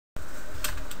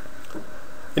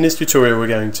In this tutorial we're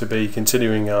going to be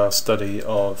continuing our study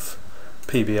of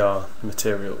PBR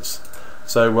materials.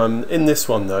 So in this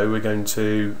one though we're going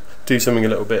to do something a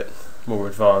little bit more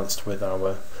advanced with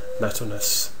our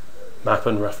metalness map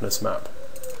and roughness map.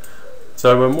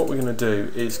 So what we're going to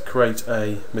do is create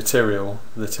a material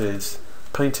that is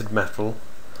painted metal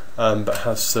but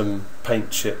has some paint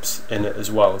chips in it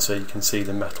as well, so you can see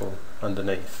the metal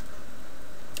underneath.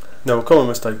 Now a common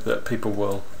mistake that people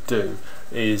will do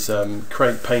is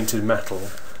create painted metal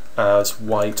as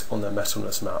white on their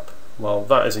metalness map. Well,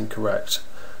 that is incorrect.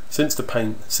 Since the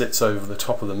paint sits over the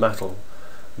top of the metal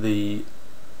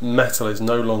is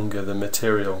no longer the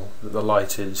material that the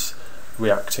light is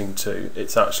reacting to,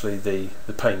 it's actually the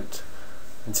paint.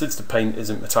 And since the paint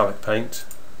isn't metallic paint,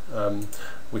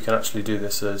 we can actually do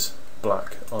this as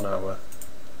black on our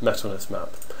metalness map.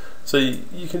 So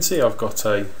you can see I've got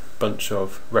a bunch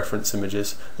of reference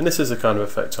images, and this is the kind of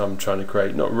effect I'm trying to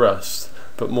create, not rust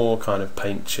but more kind of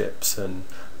paint chips and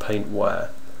paint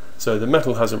wear. So the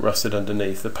metal hasn't rusted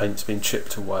underneath, the paint's been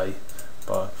chipped away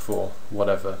for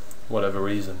whatever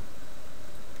reason.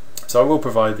 So I will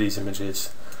provide these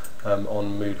images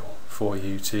on Moodle for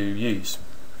you to use.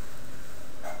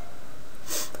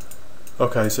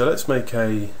 Okay, so let's make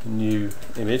a new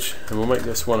image, and we'll make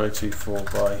this 1024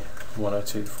 by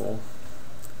 1024.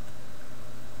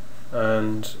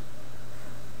 And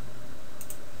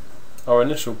our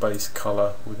initial base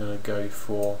colour, we're going to go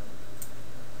for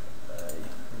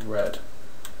a red.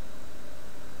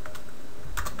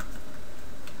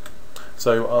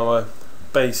 So our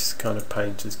base kind of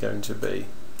paint is going to be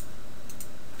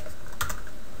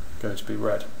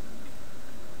red.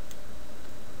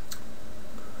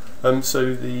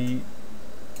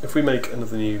 If we make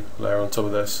another new layer on top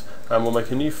of this, and we'll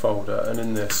make a new folder, and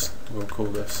in this we'll call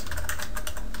this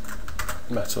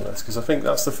metalness, because I think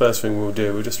that's the first thing we'll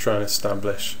do. We're just trying to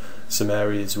establish some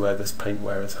areas where this paint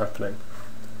wear is happening.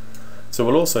 So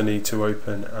we'll also need to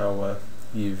open our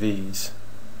UVs.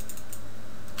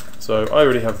 So I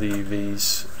already have the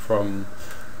UVs from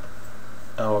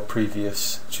our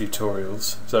previous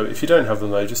tutorials, so if you don't have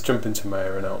them though, just jump into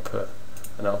Maya and output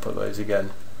those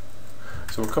again.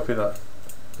 So we'll copy that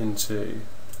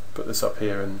put this up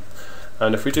here,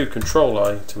 and if we do Control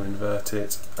I to invert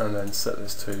it and then set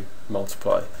this to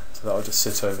multiply, so that'll just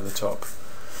sit over the top.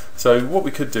 So what we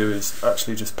could do is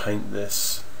actually just paint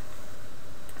this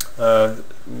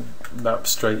map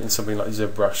straight in something like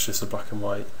ZBrush, just a black and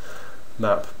white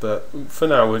map, but for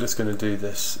now we're just going to do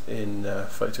this in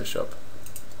Photoshop.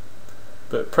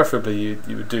 But preferably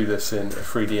you would do this in a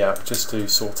 3D app just to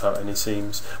sort out any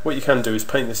seams. What you can do is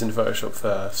paint this in Photoshop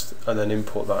first and then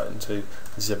import that into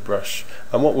ZBrush,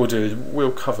 and what we'll do is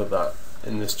we'll cover that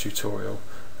in this tutorial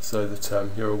so that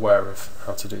you're aware of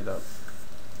how to do that.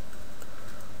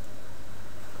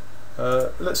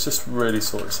 Let's just really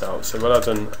sort this out. So we'll add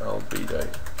an albedo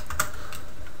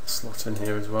slot in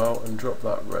here as well and drop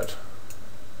that red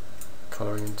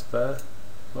colouring into there.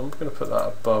 I'm going to put that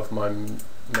above my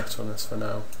metalness for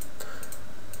now.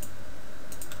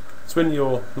 So in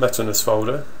your metalness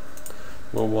folder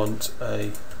we'll want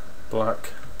a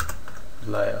black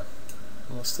layer,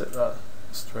 and we'll stick that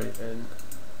straight in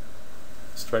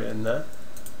there.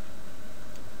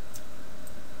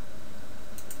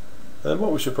 And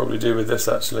what we should probably do with this,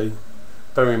 actually,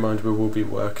 bear in mind we will be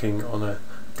working on a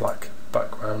black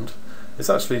background, is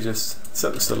actually just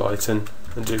set this to lighten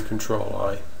and do Control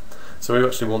I. So we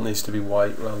actually want these to be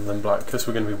white rather than black, because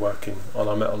we're going to be working on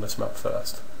our metalness map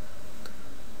first.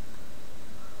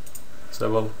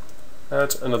 So we'll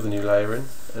add another new layer in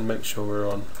and make sure we're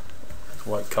on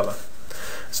white colour.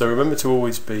 So remember to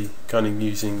always be kind of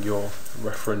using your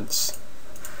reference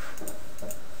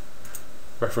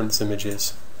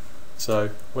images.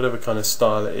 So whatever kind of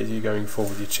style it is you're going for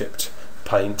with your chipped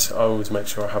paint, I always make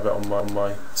sure I have it on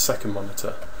my second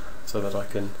monitor so that I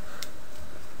can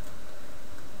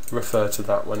refer to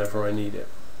that whenever I need it.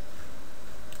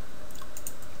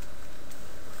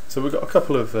 So we've got a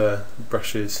couple of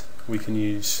brushes we can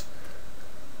use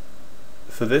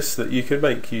for this that you can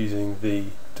make using the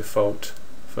default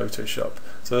Photoshop.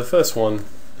 So the first one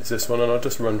is this one, and I'll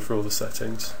just run through all the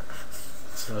settings.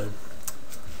 So I'm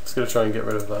just going to try and get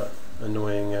rid of that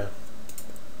annoying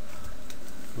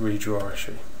redraw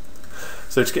issue.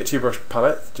 So to get to your brush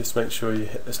palette, just make sure you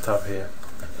hit this tab here,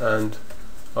 and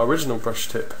our original brush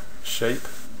tip shape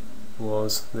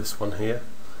was this one here,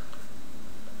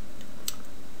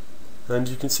 and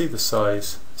you can see the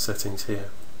size settings here.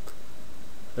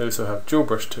 I also have dual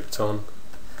brush tipped on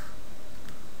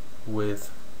with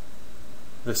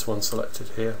this one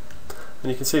selected here,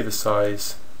 and you can see the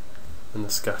size and the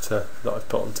scatter that I've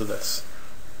put onto this.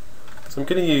 So I'm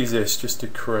going to use this just to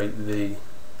create the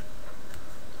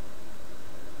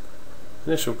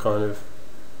initial kind of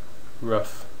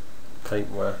rough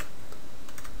paintwear.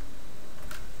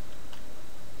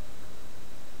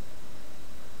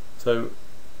 So I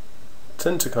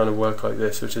tend to kind of work like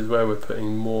this, which is where we're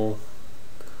putting more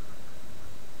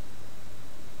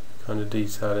kind of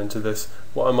detail into this.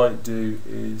 What I might do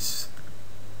is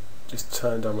just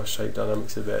turn down my shape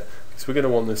dynamics a bit, because we're going to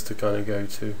want this to kind of go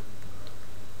to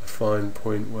a fine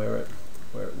point where it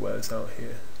wears out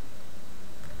here.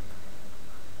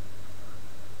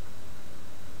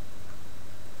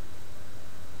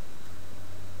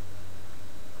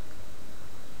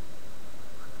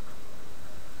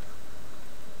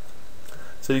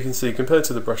 So you can see, compared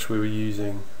to the brush we were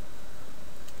using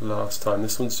last time,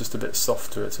 this one's just a bit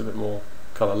softer, it's a bit more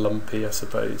kind of lumpy, I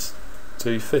suppose,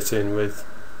 to fit in with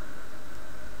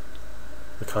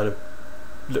the kind of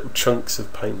little chunks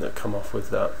of paint that come off with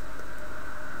that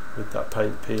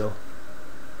paint peel.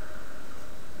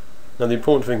 Now the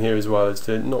important thing here as well is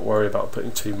to not worry about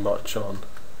putting too much on,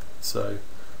 so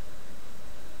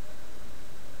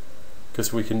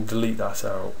because we can delete that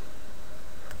out.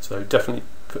 So definitely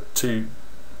put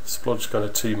splodge kind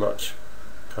of too much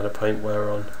kind of paint wear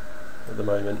on at the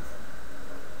moment,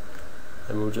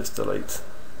 and we'll just delete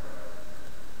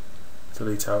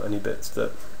out any bits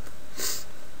that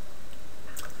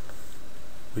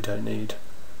we don't need.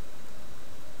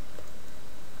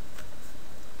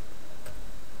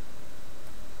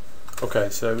 Okay,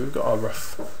 so we've got our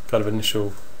rough kind of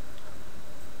initial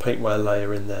paintwear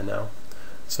layer in there now.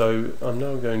 So I'm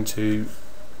now going to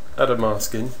add a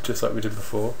mask in, just like we did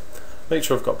before. Make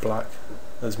sure I've got black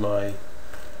as my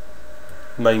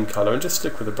main colour, and just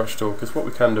stick with the brush tool, because what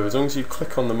we can do, as long as you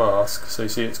click on the mask, so you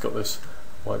see it's got this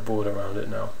white border around it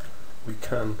now, we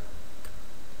can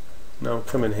now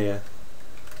come in here,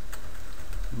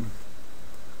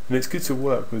 and it's good to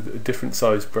work with a different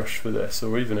size brush for this,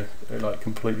 or even a like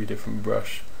completely different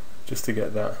brush, just to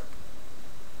get that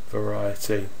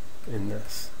variety in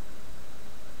this.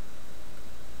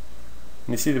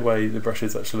 And you see the way the brush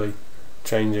is actually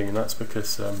changing, and that's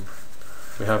because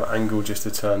we have angle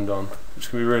just turned on, which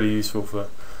can be really useful for,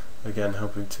 again,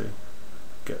 helping to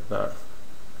get that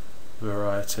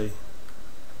variety.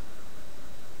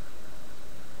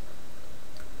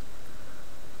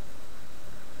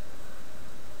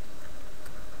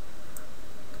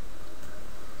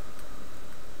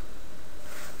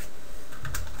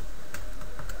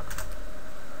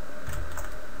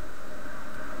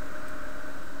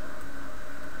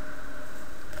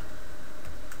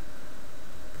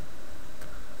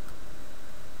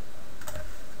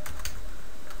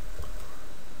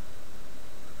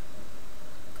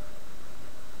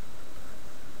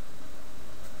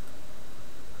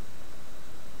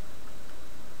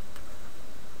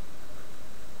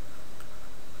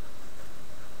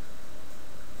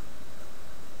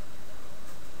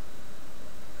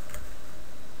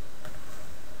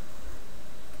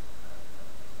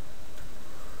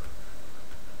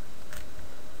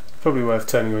 Probably worth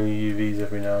turning on your UVs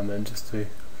every now and then, just to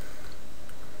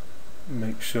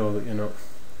make sure that you're not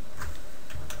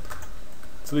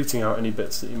deleting out any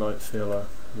bits that you might feel are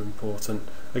important.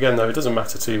 Again though, it doesn't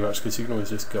matter too much, because you can always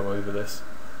just go over this.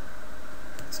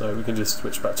 So we can just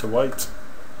switch back to white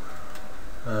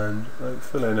and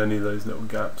fill in any of those little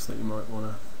gaps that you might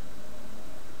want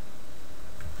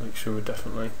to make sure we're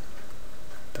definitely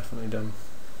done.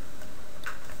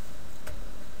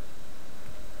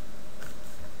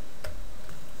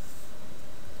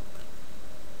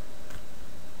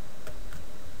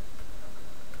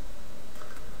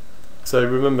 So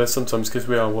remember, sometimes, because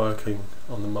we are working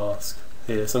on the mask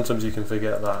here, sometimes you can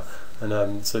forget that,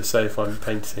 and so say if I'm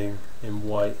painting in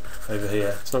white over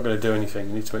here, it's not going to do anything.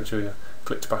 You need to make sure you're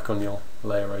clicked back on your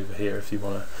layer over here if you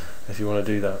want to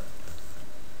do that.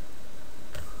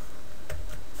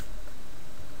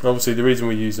 Obviously the reason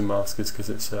we use a mask is because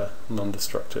it's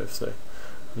non-destructive, so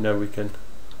we know we can,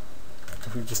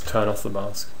 if we just turn off the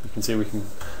mask, you can see we can,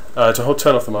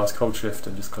 turn off the mask, hold shift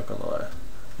and just click on the layer.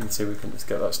 You can see we can just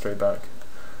get that straight back,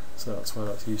 so that's why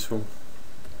that's useful.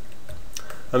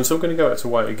 So I'm going to go back to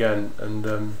white again, and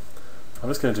I'm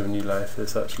just going to do a new layer for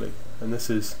this actually, and this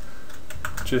is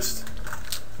just,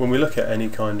 when we look at any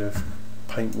kind of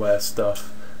paintwear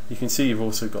stuff, you can see you've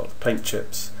also got paint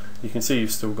chips, you can see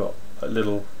you've still got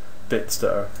little bits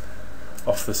that are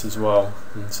off this as well,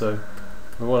 and so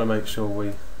we want to make sure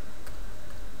we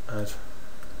add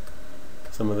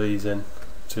some of these in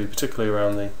too, particularly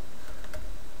around the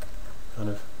kind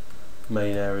of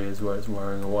main areas where it's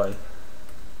wearing away.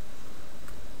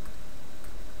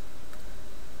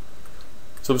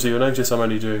 So obviously you'll notice I'm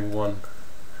only doing one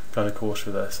kind of course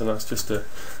for this, and that's just to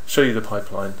show you the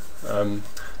pipeline. And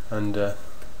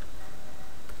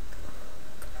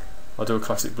I'll do a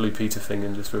classic Blue Peter thing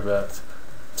and just revert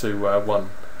to 1.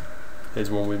 Here's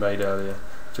one we made earlier,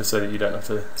 just so that you don't have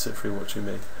to sit through watching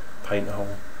me paint the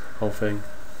whole thing.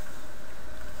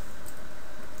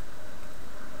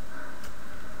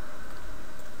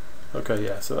 Okay,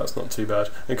 yeah, so that's not too bad.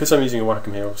 And because I'm using a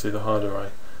Wacom here, obviously the harder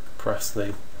I press,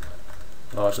 the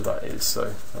larger that is,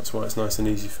 so that's why it's nice and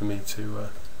easy for me to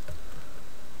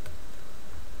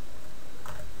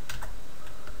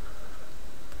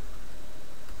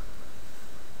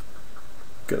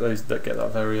get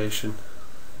that variation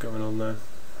going on there.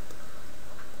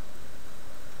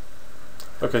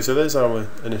 Okay, so there's our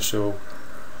initial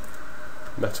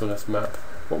metalness map.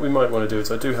 What we might want to do is,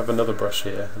 I do have another brush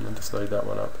here, and I'll just load that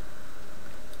one up.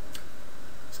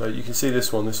 So you can see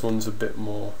this one's a bit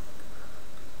more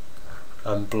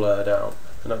blurred out,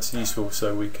 and that's useful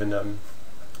so we can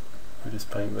we just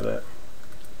paint with it,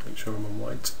 make sure I'm on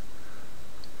white.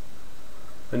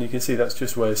 And you can see that's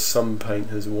just where some paint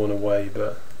has worn away,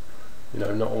 but you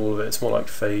know, not all of it. It's more like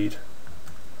fade.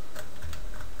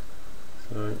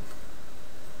 So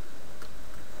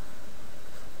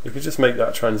you could just make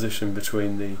that transition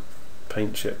between the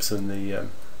paint chips and the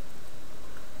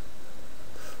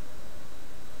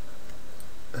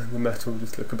metal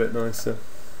just look a bit nicer.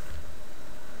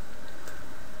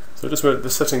 So just the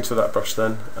settings for that brush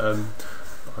then.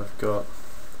 I've got,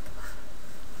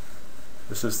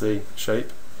 this is the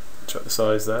shape, check the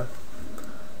size there.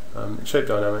 Shape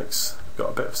dynamics, got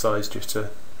a bit of size jitter.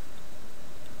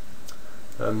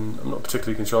 I'm not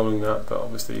particularly controlling that, but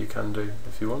obviously you can do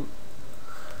if you want.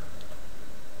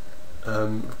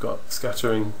 I've got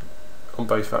scattering on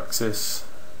both axes,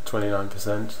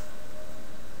 29%.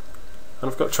 And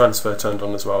I've got transfer turned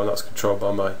on as well, and that's controlled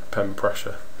by my pen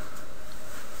pressure.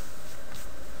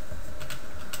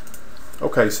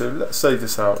 Okay, so let's save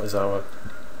this out as our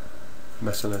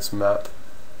metalness map.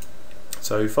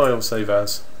 So File, Save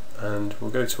As, and we'll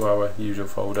go to our usual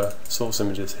folder, Source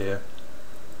Images here,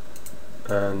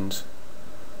 and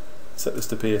set this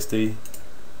to PSD,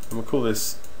 and we'll call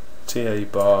this TA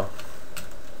bar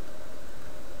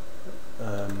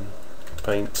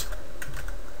paint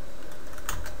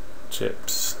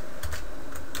chips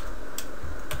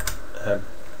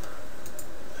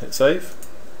hit save,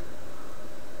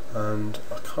 and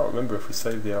I can't remember if we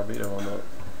saved the albedo or not.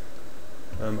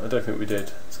 I don't think we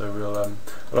did, so we'll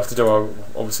have to do our,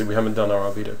 obviously we haven't done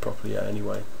our albedo properly yet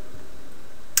anyway.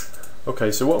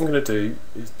 Okay, so what I'm going to do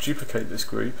is duplicate this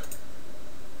group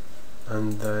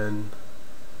and then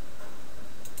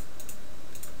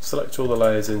select all the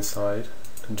layers inside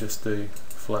and just do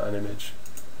flatten image.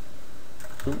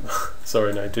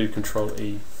 Sorry, no, do Control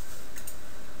E.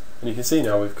 And you can see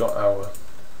now we've got our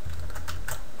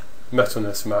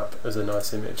metalness map as a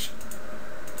nice image.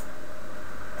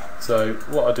 So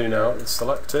what I do now is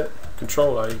select it,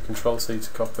 Control A, Control C to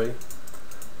copy,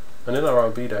 and in our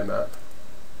albedo map,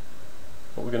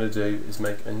 what we're going to do is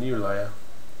make a new layer,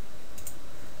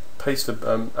 paste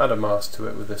add a mask to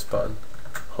it with this button,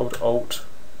 hold Alt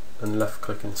and left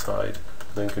click inside,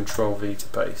 and then Control V to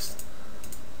paste.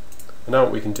 And now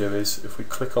what we can do is, if we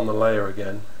click on the layer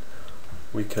again,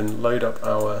 we can load up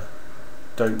our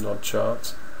Don't Nod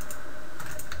chart,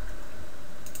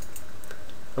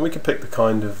 and we can pick the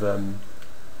kind of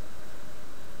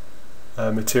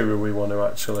material we want to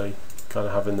actually kind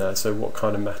of have in there. So what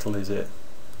kind of metal is it?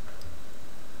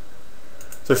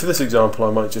 So for this example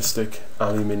I might just stick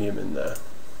aluminium in there.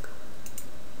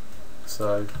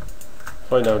 So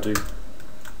if I now do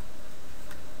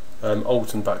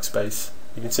Alt and backspace,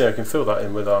 you can see I can fill that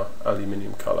in with our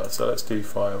aluminium colour. So let's do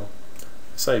File,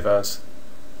 Save As,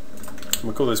 and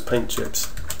we'll call this Paint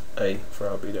Chips A for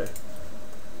albedo.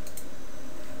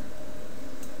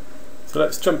 So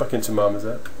let's jump back into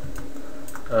Marmoset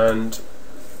and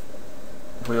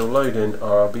we'll load in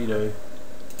our albedo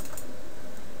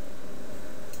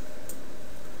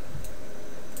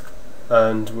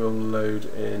and we'll load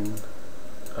in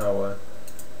our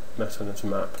metalness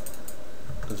map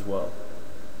as well.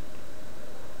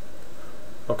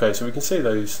 Okay, so we can see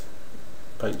those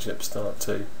paint chips start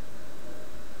to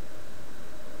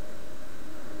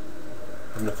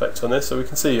have an effect on this. So we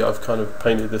can see I've kind of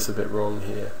painted this a bit wrong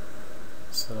here.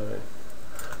 So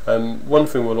one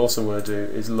thing we'll also want to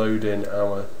do is load in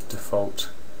our default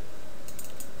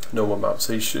normal map.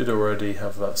 So you should already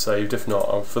have that saved. If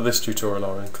not, for this tutorial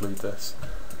I'll include this.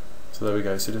 So there we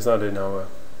go. So just add in our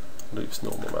loose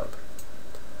normal map.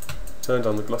 Turn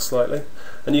down the gloss slightly,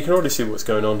 and you can already see what's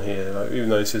going on here. Like, even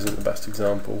though this isn't the best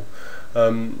example,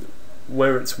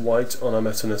 where it's white on our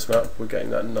Metoness map, we're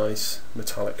getting that nice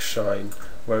metallic shine.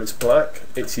 Where it's black,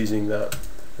 it's using that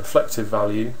reflective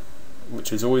value,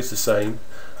 which is always the same,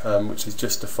 which is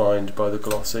just defined by the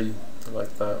glossy,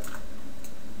 like that.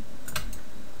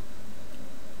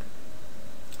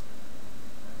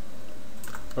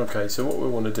 Okay, so what we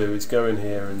want to do is go in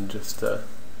here and just and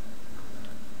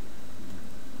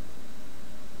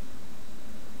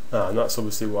that's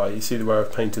obviously why. You see where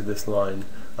I've painted this line.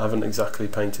 I haven't exactly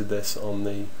painted this on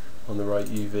the right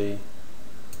UV.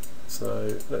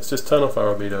 So let's just turn off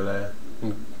our albedo layer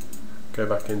and go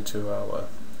back into our,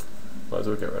 might as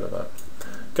well get rid of that.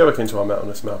 Go back into our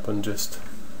Metoness map and just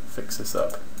fix this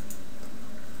up.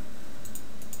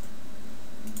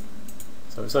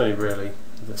 So it's only really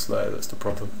this layer that's the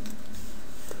problem.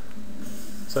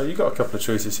 So you've got a couple of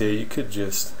choices here. You could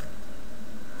just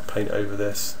paint over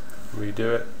this,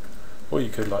 redo it, or you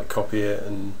could like copy it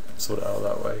and sort it out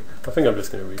that way. I think I'm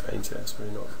just going to repaint it, it's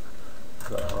really not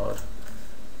that hard.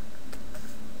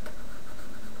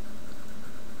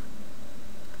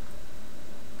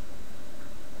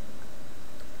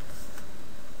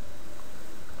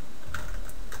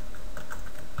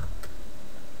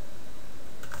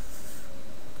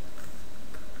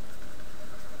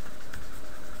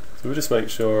 So we'll just make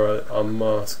sure our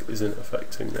mask isn't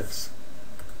affecting this.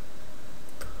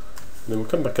 And then we'll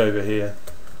come back over here,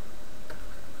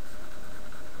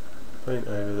 paint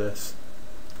over this,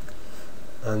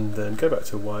 and then go back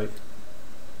to white,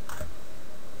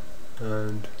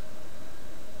 and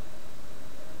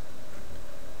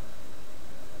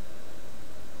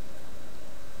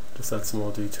just add some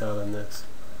more detail in this.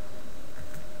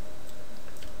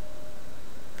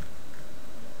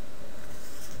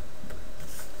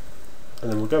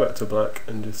 And then we'll go back to black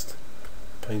and just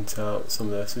paint out some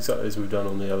of this, exactly as we've done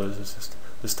on the others. It's just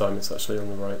this time it's actually on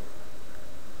the right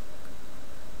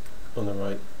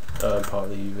part of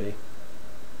the UV.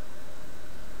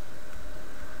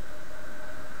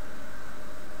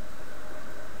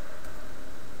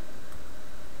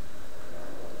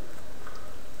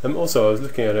 Also, I was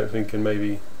looking at it thinking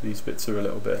maybe these bits are a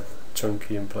little bit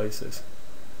chunky in places.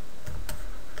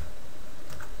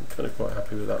 I'm kind of quite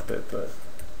happy with that bit, but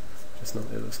just not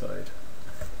the other side.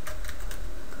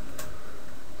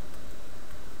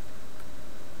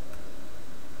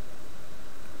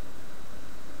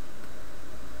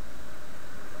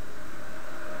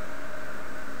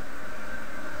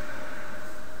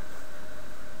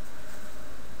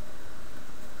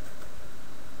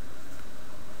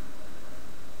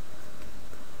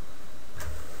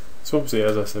 So obviously,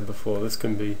 as I said before, this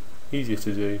can be easier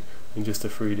to do in just a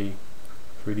 3D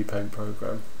paint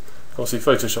program. Obviously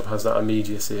Photoshop has that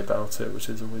immediacy about it, which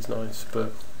is always nice,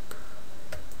 but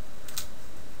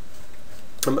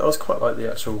I was quite like the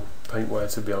actual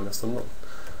paintware, to be honest. I'm not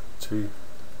too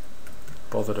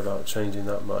bothered about changing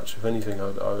that much. If anything, I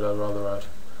would rather add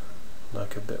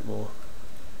like a bit more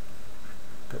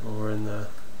in there.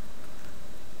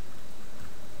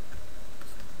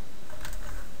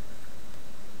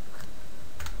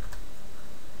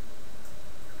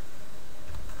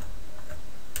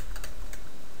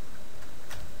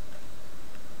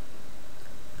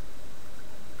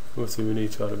 Also, we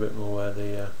need to add a bit more where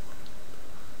the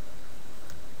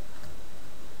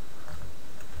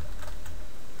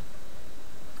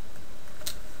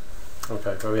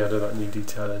okay, where we added that new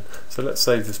detail in. So let's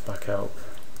save this back out.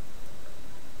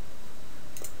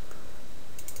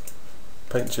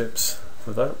 Paint chips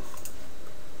for that.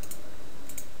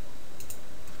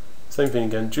 Same thing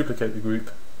again, duplicate the group.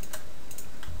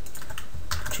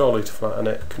 Control A to flatten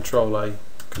it, Control A,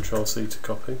 Control C to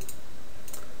copy.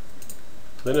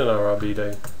 Then in our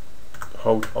albedo,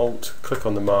 hold Alt, click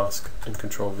on the mask, and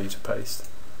Control V to paste.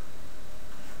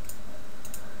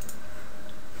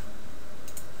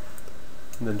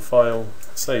 And then File,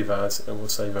 Save As, and we'll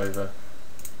save over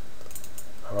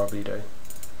our albedo.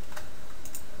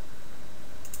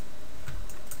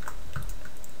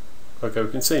 Okay,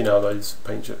 we can see now those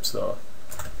paint chips are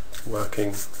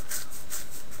working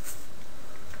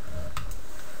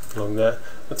along there.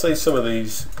 I'd say some of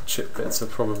these chip bits are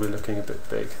probably looking a bit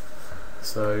big,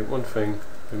 so one thing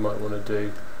we might want to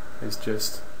do is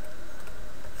just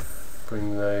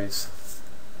bring those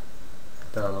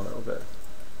down a little bit.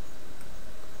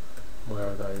 Where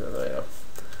are they? There they are.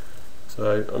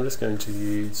 So I'm just going to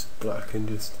use black and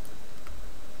just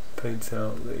paint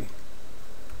out the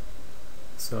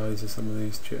size of some of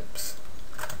these chips.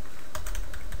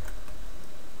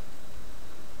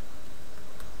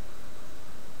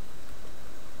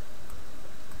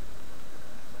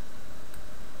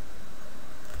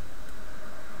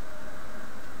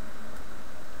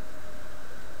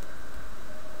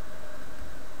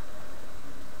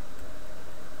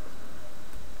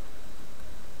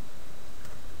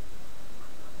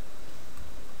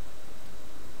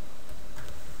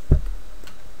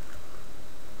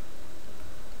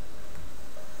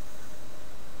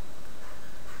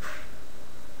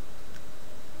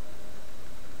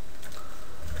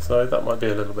 So that might be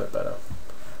a little bit better.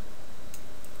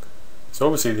 So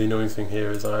obviously the annoying thing here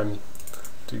is I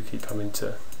do keep having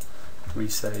to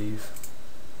resave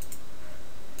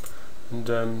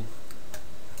and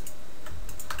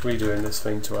redoing this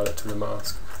thing to add it to the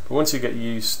mask. But once you get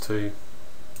used to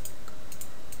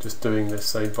just doing this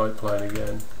same pipeline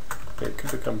again, it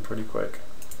can become pretty quick.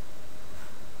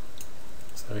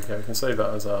 So there we go, we can save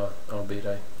that as our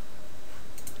B-Day.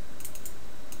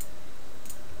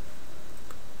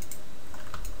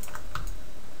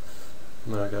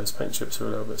 There we go, his paint chips are a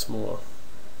little bit smaller.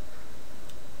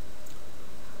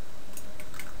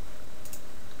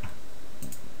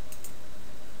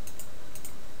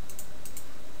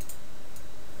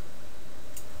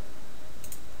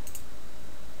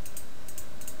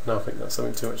 Now I think that's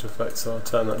having too much effect, so I'll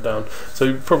turn that down. So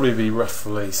it'd probably be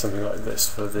roughly something like this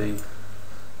for the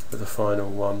final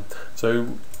one.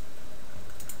 So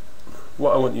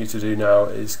what I want you to do now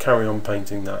is carry on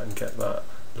painting that and get that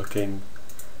looking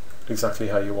exactly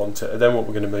how you want it. And then what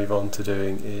we're going to move on to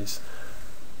doing is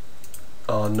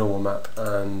our normal map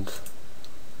and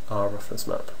our roughness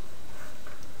map.